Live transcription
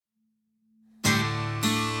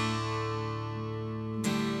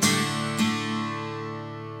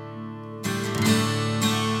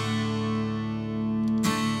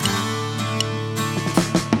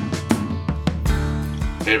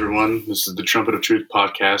Hey everyone, this is the Trumpet of Truth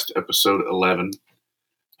podcast, episode 11.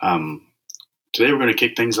 Today we're going to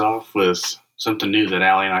kick things off with something new that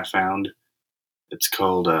Allie and I found. It's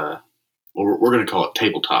called, we're going to call it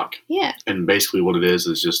Table Talk. Yeah. And basically what it is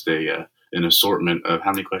just an assortment of,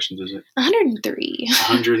 how many questions is it? 103.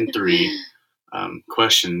 103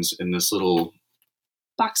 questions in this little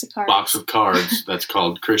box of cards that's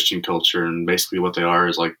called Christian culture. And basically what they are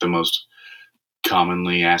is like the most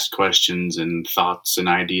commonly asked questions and thoughts and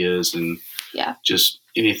ideas and just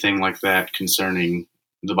anything like that concerning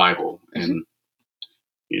the Bible and,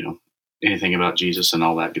 anything about Jesus and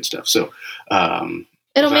all that good stuff. So,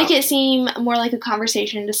 it'll make it seem more like a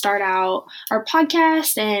conversation to start out our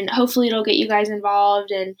podcast, and hopefully it'll get you guys involved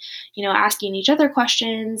and, asking each other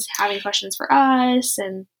questions, having questions for us.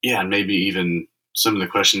 And maybe even some of the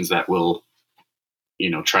questions that we'll,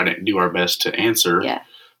 try to do our best to answer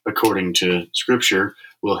according to Scripture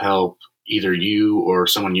will help either you or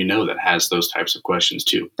someone that has those types of questions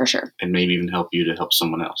too. For sure. And maybe even help you to help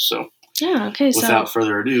someone else. So without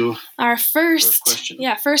further ado, our first question.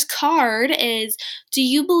 First card is, do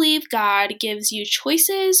you believe God gives you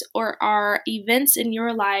choices, or are events in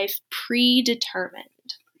your life predetermined?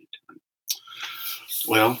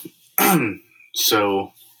 Well,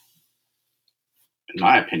 so in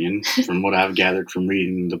my opinion, from what I've gathered from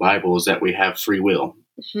reading the Bible, is that we have free will.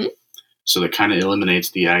 Mm-hmm. So that kind of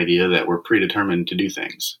eliminates the idea that we're predetermined to do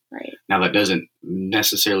things. Right. Now, that doesn't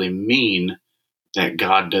necessarily mean that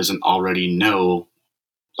God doesn't already know,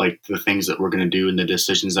 like, the things that we're going to do and the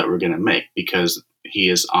decisions that we're going to make, because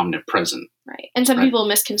he is omnipresent. Right. And some people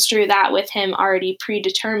misconstrue that with him already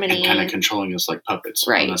predetermining. And kind of controlling us like puppets.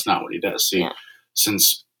 Right. And that's not what he does. See,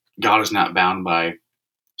 since God is not bound by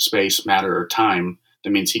space, matter, or time,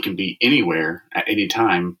 that means he can be anywhere at any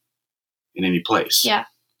time in any place. Yeah.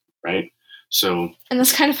 Right? So, and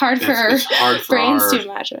that's kind of hard for our brains to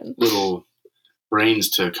imagine. Little brains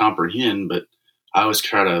to comprehend, but I always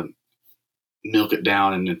try to milk it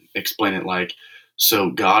down and explain it like,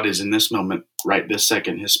 so God is in this moment, right this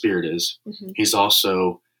second, his spirit is. Mm-hmm. He's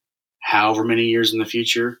also however many years in the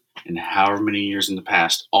future and however many years in the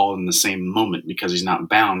past, all in the same moment, because he's not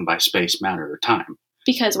bound by space, matter, or time.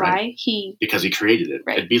 Because right? why? Because he created it.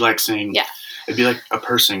 Right. It'd be like saying, it'd be like a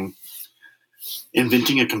person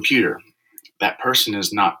inventing a computer. That person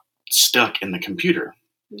is not stuck in the computer.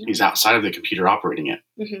 Mm-hmm. He's outside of the computer operating it.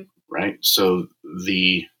 Mm-hmm. Right? So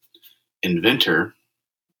the inventor,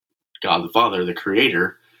 God the Father, the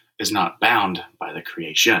creator, is not bound by the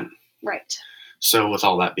creation. Right. So with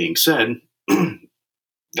all that being said,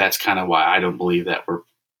 that's kind of why I don't believe that we're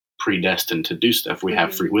predestined to do stuff. We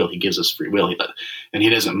have free will. He gives us free will. And he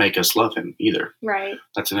doesn't make us love him either. Right.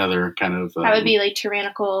 That's another kind of... that would be like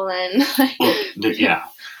tyrannical and...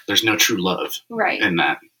 there's no true love in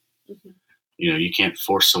that. Mm-hmm. You can't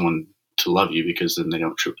force someone to love you, because then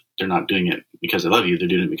they're not doing it because they love you. They're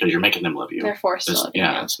doing it because you're making them love you. They're forced to love you.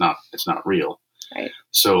 Yeah, it's not real. Right.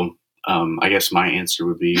 So, I guess my answer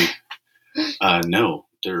would be, no,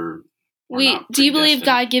 do you believe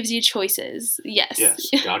God gives you choices? Yes. Yes.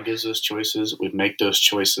 God gives us choices. We make those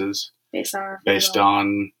choices based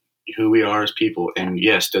on who we are as people. And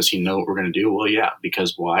yes, does he know what we're going to do? Well, yeah,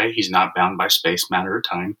 because why? He's not bound by space, matter, or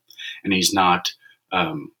time. And he's not,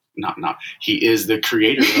 he is the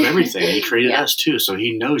creator of everything. He created us too. So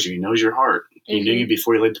he knows you. He knows your heart. He knew you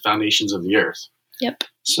before he laid the foundations of the earth. Yep.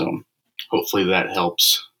 So hopefully that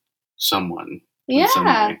helps someone.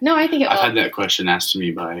 Yeah. No, I think it will. I've had that question asked to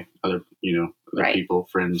me by other people,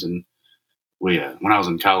 friends. And when I was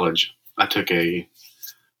in college, I took a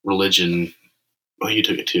religion. Well, you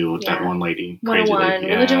took it too with that one lady. Crazy 101.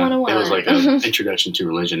 lady. Religion 101. It was like an introduction to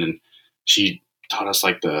religion. And she taught us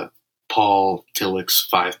like the Paul Tillich's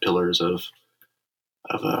 5 pillars of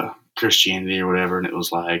Christianity or whatever. And it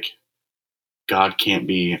was like, God can't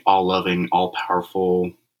be all loving, all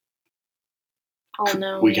powerful. All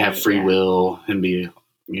knowing. We have free will and be,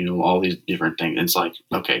 all these different things. And it's like,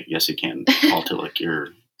 okay, yes, he can. Paul Tillich, you're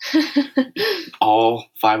all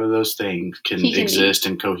 5 of those things can exist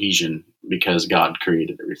in cohesion because God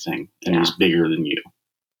created everything and he's bigger than you.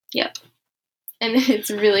 Yep. And it's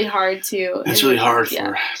really hard to... It's really hard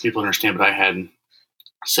for people to understand, but I had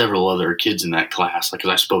several other kids in that class, because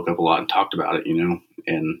I spoke up a lot and talked about it,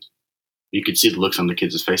 and you could see the looks on the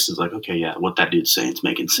kids' faces like, okay, yeah, what that dude's saying is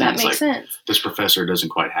making sense. That makes sense. This professor doesn't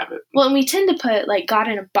quite have it. Well, and we tend to put, God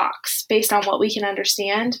in a box based on what we can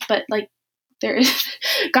understand, but,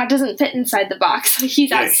 God doesn't fit inside the box.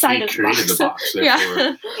 He's outside of the box. He created the box.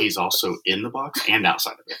 Therefore, he's also in the box and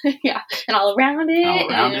outside of it. Yeah, and all around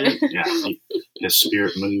it. Yeah. His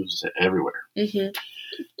spirit moves everywhere. Mm-hmm.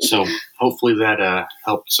 So hopefully that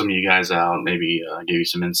helped some of you guys out. Maybe gave you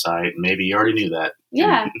some insight. Maybe you already knew that.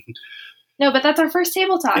 Yeah. No, but that's our first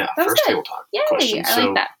table talk. Yeah, that first table talk. Yay, question. I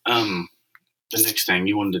like that. The next thing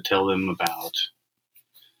you wanted to tell them about.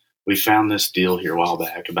 We found this deal here a while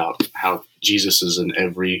back about how Jesus is in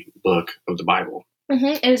every book of the Bible.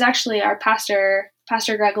 Mm-hmm. It was actually our pastor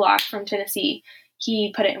Greg Locke from Tennessee.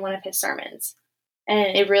 He put it in one of his sermons.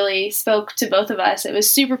 And it really spoke to both of us. It was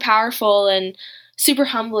super powerful and super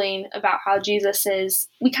humbling about how Jesus is.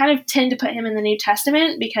 We kind of tend to put him in the New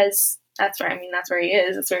Testament because that's where he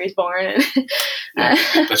is. That's where he's born.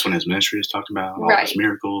 That's when his ministry is talked about, all his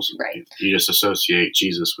miracles. Right. You just associate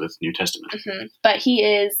Jesus with New Testament. Mm-hmm. But he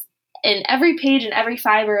is in every page and every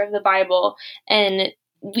fiber of the Bible, and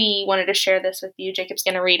we wanted to share this with you. Jacob's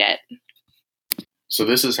going to read it. So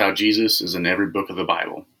this is how Jesus is in every book of the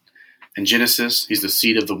Bible. In Genesis, he's the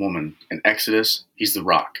seed of the woman. In Exodus, he's the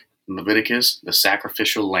rock. In Leviticus, the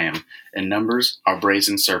sacrificial lamb. In Numbers, our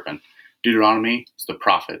brazen serpent. Deuteronomy is the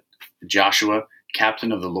prophet. In Joshua,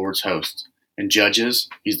 captain of the Lord's host. In Judges,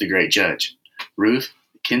 he's the great judge. Ruth,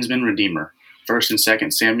 the kinsman redeemer. 1st and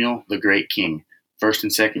 2nd Samuel, the great king. 1st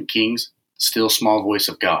and 2nd Kings, still small voice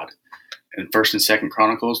of God. In 1st and 2nd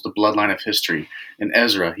Chronicles, the bloodline of history. In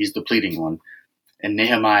Ezra, he's the pleading one. In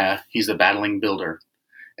Nehemiah, he's the battling builder.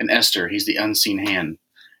 In Esther, he's the unseen hand.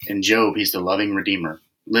 In Job, he's the living redeemer.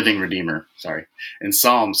 In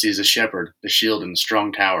Psalms, he's the shepherd, the shield, and the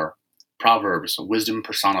strong tower. Proverbs, wisdom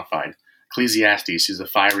personified. Ecclesiastes, he's the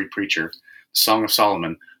fiery preacher. Song of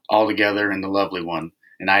Solomon, altogether in the lovely one.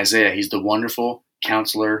 In Isaiah, he's the wonderful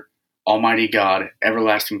counselor, Almighty God,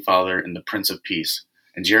 everlasting Father, and the Prince of Peace.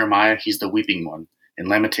 In Jeremiah, he's the weeping one. In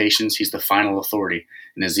Lamentations, he's the final authority.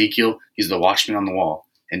 In Ezekiel, he's the watchman on the wall.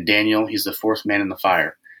 In Daniel, he's the fourth man in the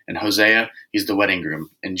fire. In Hosea, he's the wedding groom.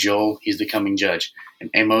 In Joel, he's the coming judge. In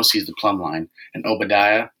Amos, he's the plumb line. In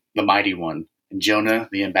Obadiah, the mighty one. In Jonah,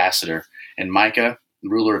 the ambassador. In Micah, the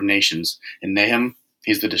ruler of nations. In Nahum,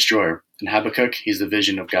 he's the destroyer. In Habakkuk, he's the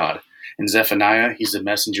vision of God. In Zephaniah, he's the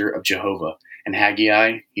messenger of Jehovah. In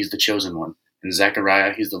Haggai, he's the chosen one. In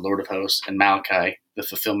Zechariah, he's the Lord of hosts. In Malachi, the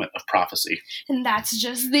fulfillment of prophecy. And that's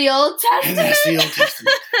just the Old Testament. And that's the Old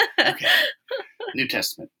Testament. Okay. New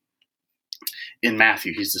Testament. In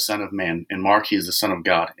Matthew, he's the Son of Man. In Mark, he is the Son of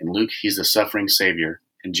God. In Luke, he's the suffering Savior.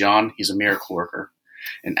 In John, he's a miracle worker.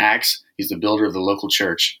 In Acts, he's the builder of the local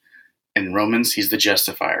church. In Romans, he's the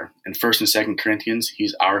justifier. In 1st and 2nd Corinthians,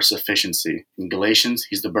 he's our sufficiency. In Galatians,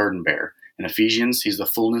 he's the burden bearer. In Ephesians, he's the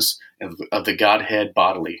fullness of the Godhead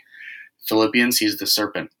bodily. Philippians, he's the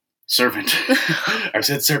servant. I've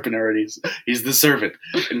said serpent already. He's the servant.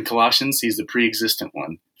 In Colossians, he's the pre-existent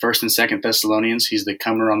one. 1st and 2nd Thessalonians, he's the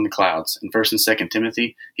comer on the clouds. In 1st and 2nd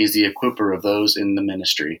Timothy, he's the equiper of those in the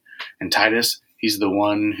ministry. In Titus, he's the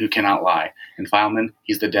one who cannot lie. In Philemon,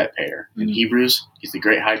 he's the debt payer. In Hebrews, he's the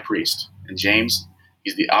great high priest. In James,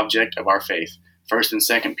 he's the object of our faith. 1st and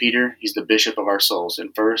 2nd Peter, he's the bishop of our souls.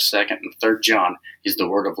 In 1st, 2nd, and 3rd John, he's the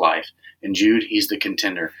word of life. In Jude, he's the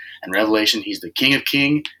contender. In Revelation, he's the King of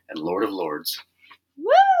kings and Lord of lords.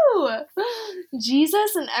 Woo!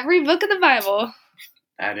 Jesus in every book of the Bible.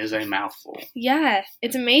 That is a mouthful. Yeah,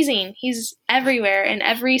 it's amazing. He's everywhere in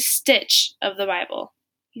every stitch of the Bible.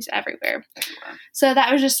 He's everywhere. So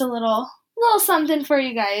that was just a little something for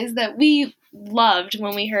you guys that we loved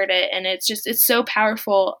when we heard it. And it's so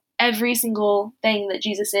powerful. Every single thing that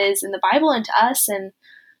Jesus is in the Bible and to us and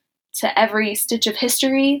to every stitch of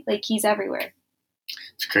history, like he's everywhere.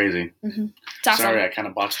 It's crazy. Mm-hmm. It's awesome. Sorry, I kind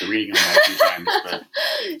of botched the reading on that a few times, but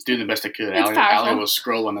it's doing the best I could. Allie was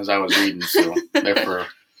scrolling as I was reading, so there for a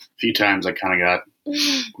few times I kind of got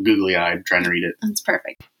googly-eyed trying to read it. That's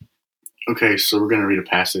perfect. Okay, so we're going to read a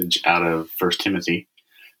passage out of 1 Timothy.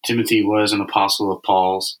 Timothy was an apostle of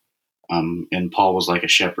Paul's, and Paul was like a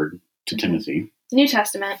shepherd to Timothy. New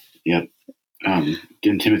Testament. Yep.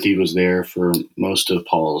 And Timothy was there for most of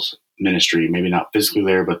Paul's ministry. Maybe not physically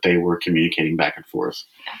there, but they were communicating back and forth.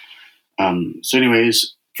 So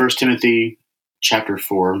anyways, 1 Timothy chapter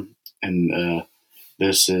 4, and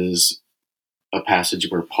this is a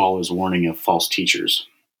passage where Paul is warning of false teachers.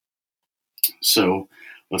 So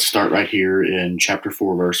let's start right here in chapter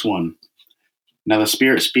 4, verse 1. Now the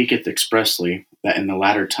Spirit speaketh expressly that in the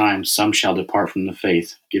latter times some shall depart from the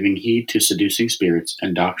faith, giving heed to seducing spirits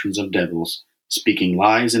and doctrines of devils, speaking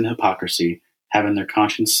lies and hypocrisy, having their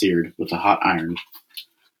conscience seared with a hot iron,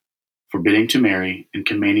 forbidding to marry, and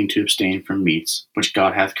commanding to abstain from meats, which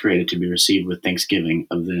God hath created to be received with thanksgiving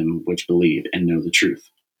of them which believe and know the truth.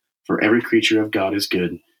 For every creature of God is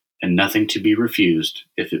good, and nothing to be refused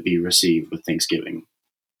if it be received with thanksgiving.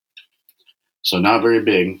 So not very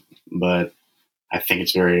big, but I think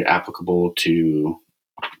it's very applicable to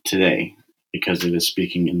today because it is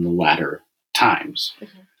speaking in the latter times.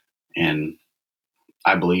 Mm-hmm. And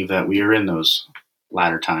I believe that we are in those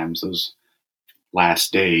latter times, those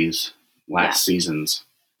last days, last seasons.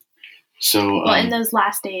 So, and those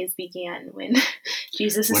last days began when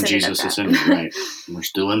Jesus ascended. When Jesus ascended, right? We're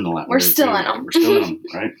still in the last. We're still in them. We're still in them,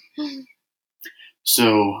 right?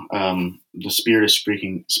 So, the Spirit is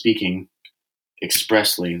speaking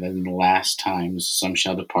expressly that in the last times some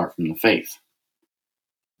shall depart from the faith,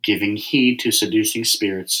 giving heed to seducing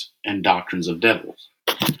spirits and doctrines of devils.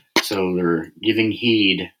 So they're giving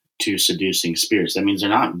heed to seducing spirits. That means they're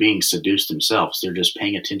not being seduced themselves. They're just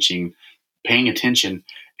paying attention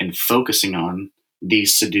and focusing on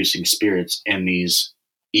these seducing spirits and these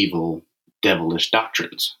evil, devilish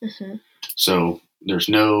doctrines. Mm-hmm. So there's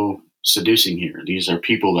no seducing here. These are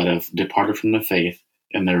people that have departed from the faith,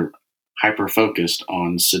 and they're hyper-focused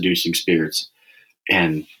on seducing spirits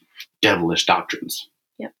and devilish doctrines.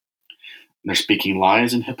 Yep. They're speaking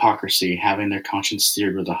lies and hypocrisy, having their conscience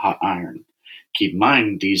seared with a hot iron. Keep in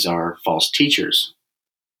mind, these are false teachers.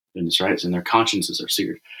 That's right, and their consciences are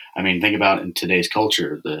seared. I mean, think about in today's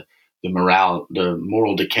culture, the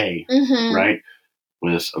moral decay, mm-hmm. right?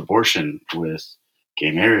 With abortion, with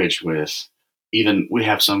gay marriage, with even we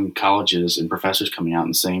have some colleges and professors coming out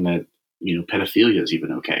and saying that, pedophilia is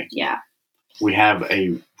even okay. Yeah. We have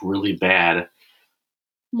a really bad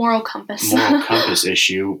moral compass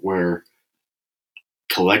issue where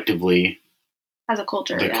collectively, as a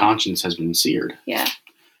culture, the conscience has been seared. Yeah.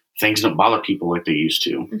 Things don't bother people like they used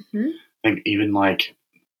to. Mm-hmm. I think even like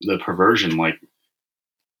the perversion, like,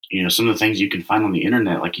 some of the things you can find on the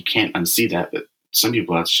internet, like you can't unsee that, but some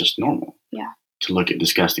people that's just normal. Yeah. To look at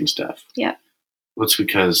disgusting stuff. Yeah. Well, it's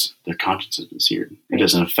because their conscience has been seared. Right. It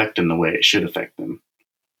doesn't affect them the way it should affect them.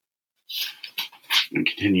 And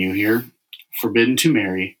continue here. Forbidding to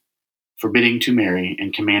marry,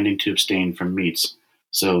 and commanding to abstain from meats.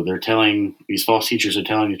 So these false teachers are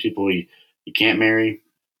telling these people you can't marry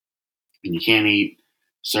and you can't eat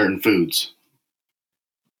certain foods.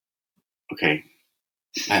 Okay.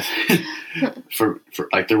 for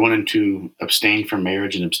like they're wanting to abstain from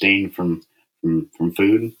marriage and abstain from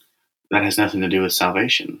food. That has nothing to do with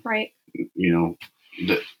salvation. Right.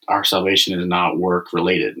 Our salvation is not work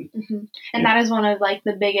related. Mm-hmm. And that is one of like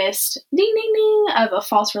the biggest ding ding ding of a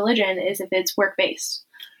false religion is if it's work based.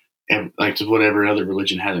 And like whatever other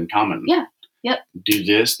religion has in common. Yeah. Yep. Do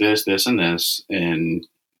this, and this, and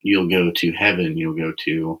you'll go to heaven. You'll go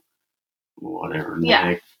to whatever.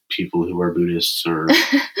 Yeah. People who are Buddhists or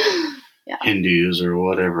Hindus or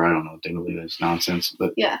whatever. I don't know what they believe. It's nonsense.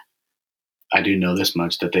 But yeah. I do know this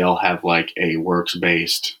much, that they all have like a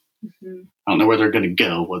works-based, mm-hmm. I don't know where they're going to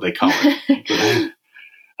go, what they call it. But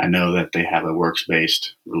I know that they have a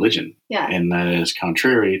works-based religion. Yeah. And that is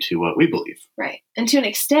contrary to what we believe. Right. And to an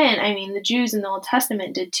extent, I mean, the Jews in the Old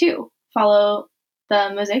Testament did too. Follow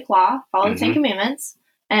the Mosaic Law, follow the Ten Commandments,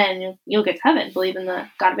 and you'll get to heaven. Believe in the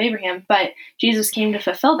God of Abraham. But Jesus came to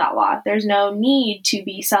fulfill that law. There's no need to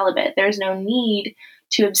be celibate. There's no need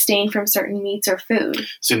to abstain from certain meats or food.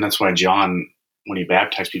 See, and that's why John, when he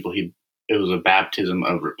baptized people, it was a baptism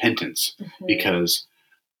of repentance. Mm-hmm. Because,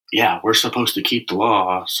 we're supposed to keep the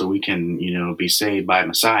law so we can, be saved by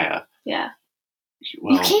Messiah. Yeah.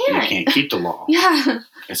 Well, you can't keep the law. Yeah.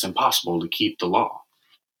 It's impossible to keep the law.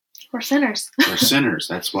 We're sinners. We're sinners.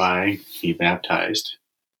 That's why he baptized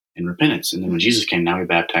in repentance. And then when Jesus came, now he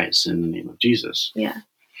baptized in the name of Jesus. Yeah.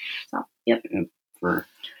 So, yep. And for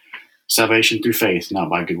salvation through faith, not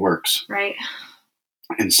by good works. Right.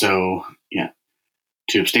 And so,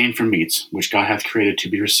 to abstain from meats, which God hath created to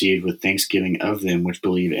be received with thanksgiving of them which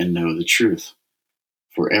believe and know the truth.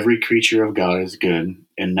 For every creature of God is good,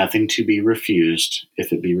 and nothing to be refused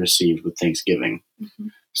if it be received with thanksgiving. Mm-hmm.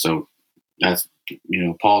 So that's,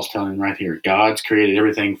 Paul's telling right here, God's created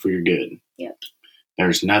everything for your good. Yep.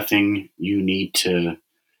 There's nothing you need to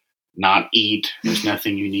not eat. There's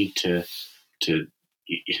nothing you need to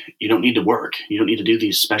you don't need to work. You don't need to do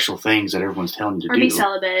these special things that everyone's telling you to do.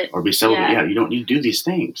 Or be celibate. Yeah, you don't need to do these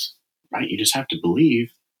things, right? You just have to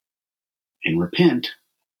believe and repent.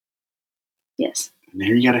 Yes. And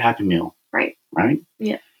there you got a happy meal. Right. Right?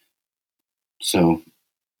 Yeah. So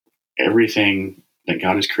everything that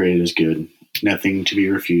God has created is good. Nothing to be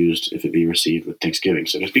refused if it be received with thanksgiving.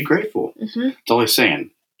 So just be grateful. Mm-hmm. That's all he's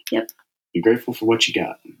saying. Yep. Be grateful for what you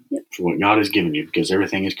got, for what God has given you, because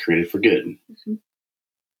everything is created for good. Mm-hmm.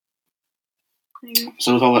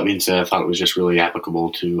 So with all that being said, I thought it was just really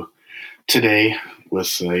applicable to today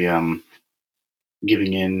with a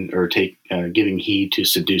giving heed to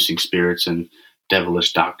seducing spirits and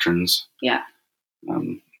devilish doctrines. Yeah.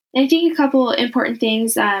 I think a couple important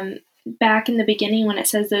things back in the beginning when it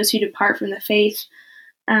says those who depart from the faith,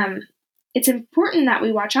 it's important that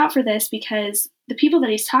we watch out for this because the people that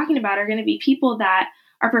he's talking about are going to be people that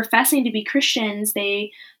are professing to be Christians.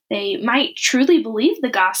 They might truly believe the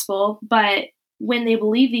gospel, but when they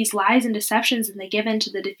believe these lies and deceptions and they give in to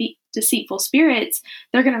the deceitful spirits,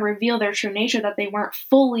 they're going to reveal their true nature, that they weren't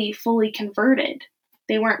fully converted.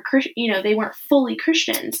 They weren't, they weren't fully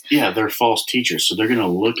Christians. Yeah, they're false teachers, so they're going to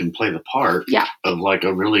look and play the part of like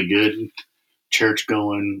a really good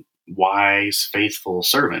church-going, wise, faithful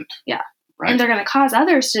servant. Yeah, right. And they're going to cause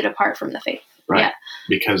others to depart from the faith. Right, yeah.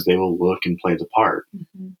 Because they will look and play the part.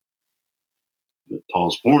 Mm-hmm. But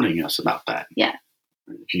Paul's warning us about that. Yeah.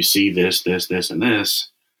 If you see this, and this,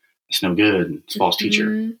 it's no good. It's a false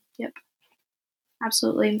teacher. Yep.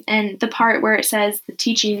 Absolutely. And the part where it says the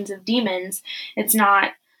teachings of demons, it's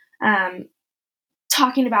not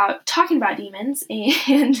talking about demons,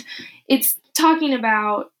 and it's talking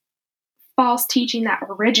about false teaching that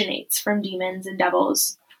originates from demons and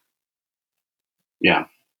devils. Yeah.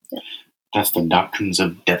 That's the doctrines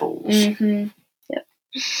of devils. Mm-hmm. Yep.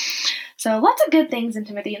 So lots of good things in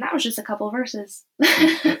Timothy, and that was just a couple of verses.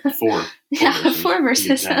 Four verses. 4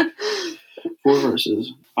 verses. 4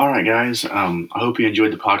 verses. All right, guys. I hope you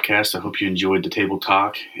enjoyed the podcast. I hope you enjoyed the table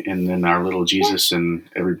talk, and then our little Jesus in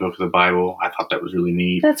every book of the Bible. I thought that was really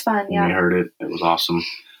neat. That's fun. When we heard it, it was awesome.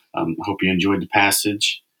 I hope you enjoyed the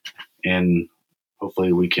passage, and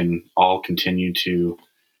hopefully we can all continue to,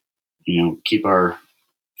 keep our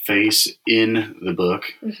face in the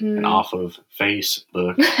book and off of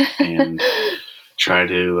Facebook, and try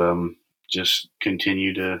to just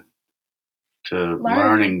continue to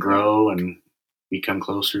learn and grow and become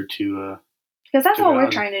closer to because that's all God.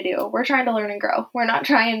 we're trying to do. We're trying to learn and grow. We're not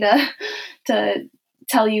trying to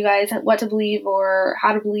tell you guys what to believe or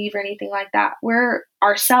how to believe or anything like that. We're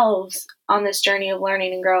ourselves on this journey of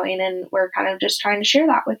learning and growing, and we're kind of just trying to share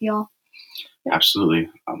that with y'all. Absolutely.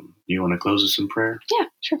 You want to close us in prayer? Yeah,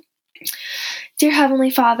 sure. Dear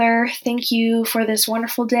Heavenly Father, thank you for this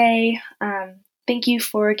wonderful day. Thank you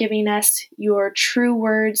for giving us your true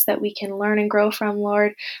words that we can learn and grow from,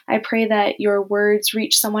 Lord. I pray that your words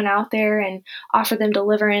reach someone out there and offer them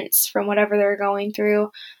deliverance from whatever they're going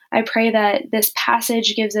through. I pray that this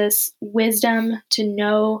passage gives us wisdom to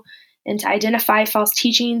know and to identify false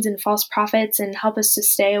teachings and false prophets and help us to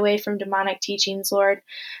stay away from demonic teachings, Lord.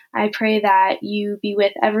 I pray that you be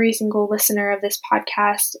with every single listener of this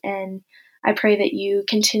podcast, and I pray that you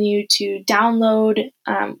continue to download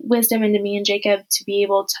wisdom into me and Jacob to be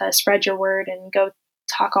able to spread your word and go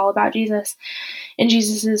talk all about Jesus. In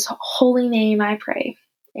Jesus' holy name I pray.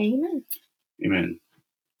 Amen. Amen.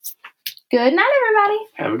 Good night, everybody.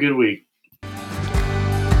 Have a good week.